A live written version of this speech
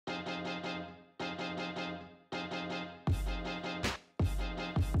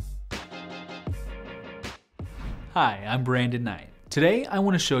Hi, I'm Brandon Knight. Today I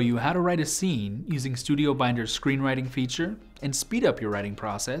want to show you how to write a scene using StudioBinder's screenwriting feature and speed up your writing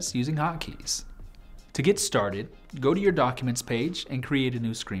process using hotkeys. To get started, go to your Documents page and create a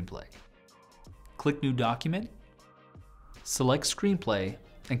new screenplay. Click New Document, select Screenplay,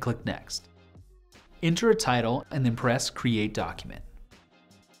 and click Next. Enter a title and then press Create Document.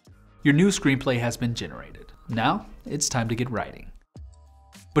 Your new screenplay has been generated. Now it's time to get writing.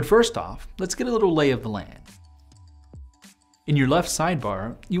 But first off, let's get a little lay of the land. In your left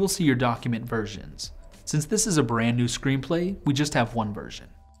sidebar, you will see your document versions. Since this is a brand new screenplay, we just have one version.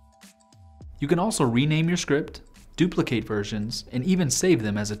 You can also rename your script, duplicate versions, and even save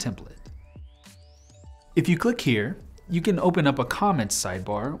them as a template. If you click here, you can open up a comments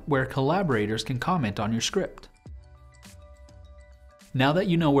sidebar where collaborators can comment on your script. Now that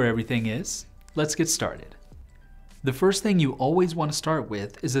you know where everything is, let's get started. The first thing you always want to start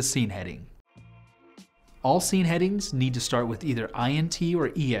with is a scene heading. All scene headings need to start with either INT or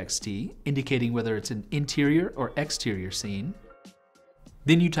EXT, indicating whether it's an interior or exterior scene.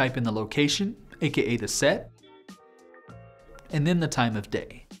 Then you type in the location, aka the set, and then the time of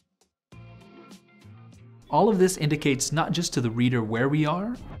day. All of this indicates not just to the reader where we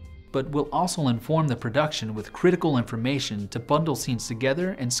are, but will also inform the production with critical information to bundle scenes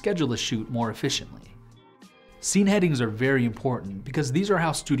together and schedule the shoot more efficiently. Scene headings are very important because these are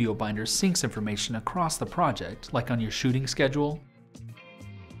how StudioBinder syncs information across the project, like on your shooting schedule,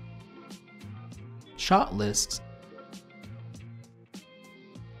 shot lists,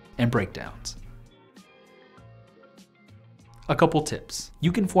 and breakdowns. A couple tips.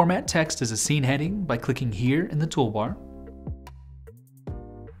 You can format text as a scene heading by clicking here in the toolbar,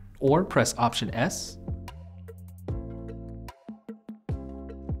 or press Option S,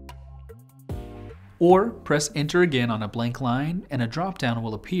 or press Enter again on a blank line and a drop-down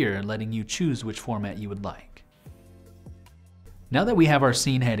will appear letting you choose which format you would like. Now that we have our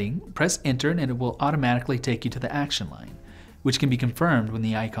scene heading, press Enter and it will automatically take you to the action line, which can be confirmed when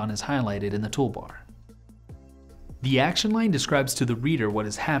the icon is highlighted in the toolbar. The action line describes to the reader what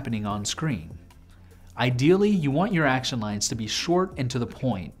is happening on screen. Ideally, you want your action lines to be short and to the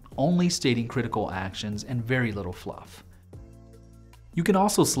point, only stating critical actions and very little fluff. You can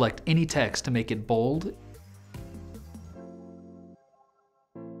also select any text to make it bold,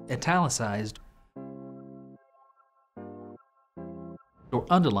 italicized, or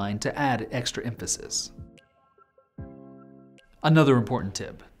underlined to add extra emphasis. Another important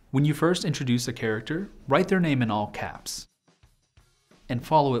tip. When you first introduce a character, write their name in all caps and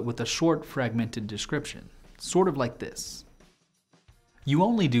follow it with a short fragmented description, sort of like this. You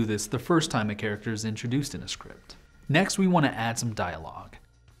only do this the first time a character is introduced in a script. Next, we want to add some dialogue.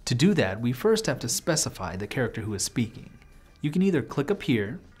 To do that, we first have to specify the character who is speaking. You can either click up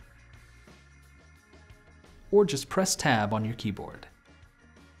here, or just press Tab on your keyboard.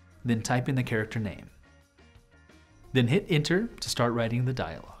 Then type in the character name. Then hit Enter to start writing the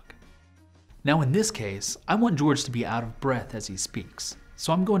dialogue. Now in this case, I want George to be out of breath as he speaks,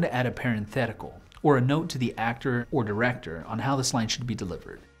 so I'm going to add a parenthetical, or a note to the actor or director on how this line should be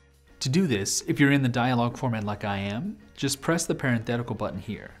delivered. To do this, if you're in the dialogue format like I am, just press the parenthetical button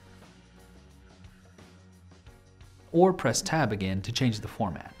here. Or press Tab again to change the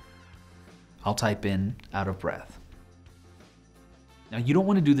format. I'll type in out of breath. Now you don't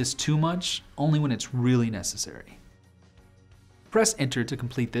want to do this too much, only when it's really necessary. Press Enter to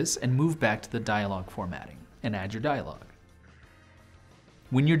complete this and move back to the dialogue formatting and add your dialogue.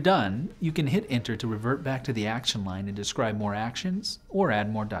 When you're done, you can hit Enter to revert back to the action line and describe more actions or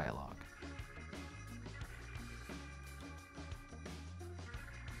add more dialogue.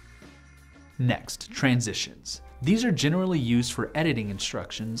 Next, transitions. These are generally used for editing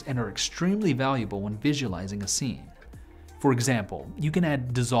instructions and are extremely valuable when visualizing a scene. For example, you can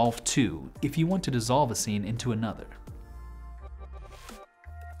add dissolve to if you want to dissolve a scene into another.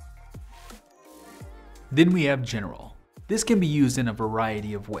 Then we have general. This can be used in a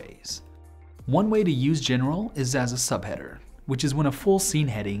variety of ways. One way to use general is as a subheader, which is when a full scene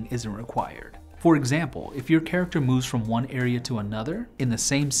heading isn't required. For example, if your character moves from one area to another in the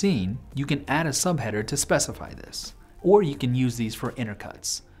same scene, you can add a subheader to specify this. Or you can use these for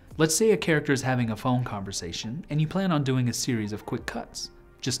intercuts. Let's say a character is having a phone conversation and you plan on doing a series of quick cuts.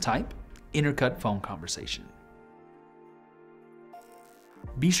 Just type intercut phone conversation.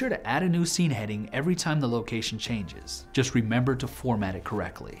 Be sure to add a new scene heading every time the location changes. Just remember to format it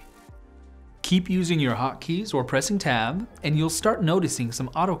correctly. Keep using your hotkeys or pressing Tab, and you'll start noticing some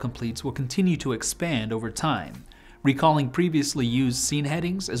autocompletes will continue to expand over time, recalling previously used scene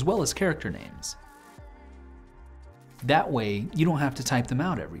headings as well as character names. That way, you don't have to type them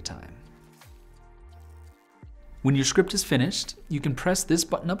out every time. When your script is finished, you can press this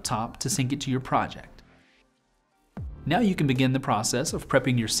button up top to sync it to your project. Now you can begin the process of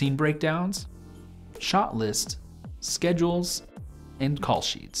prepping your scene breakdowns, shot list, schedules, and call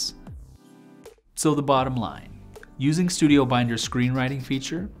sheets. So the bottom line, using StudioBinder's screenwriting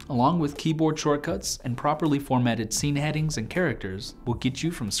feature, along with keyboard shortcuts and properly formatted scene headings and characters, will get you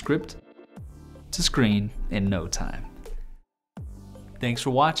from script to screen in no time. Thanks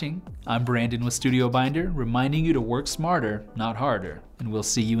for watching. I'm Brandon with StudioBinder, reminding you to work smarter, not harder, and we'll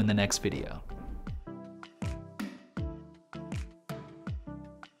see you in the next video.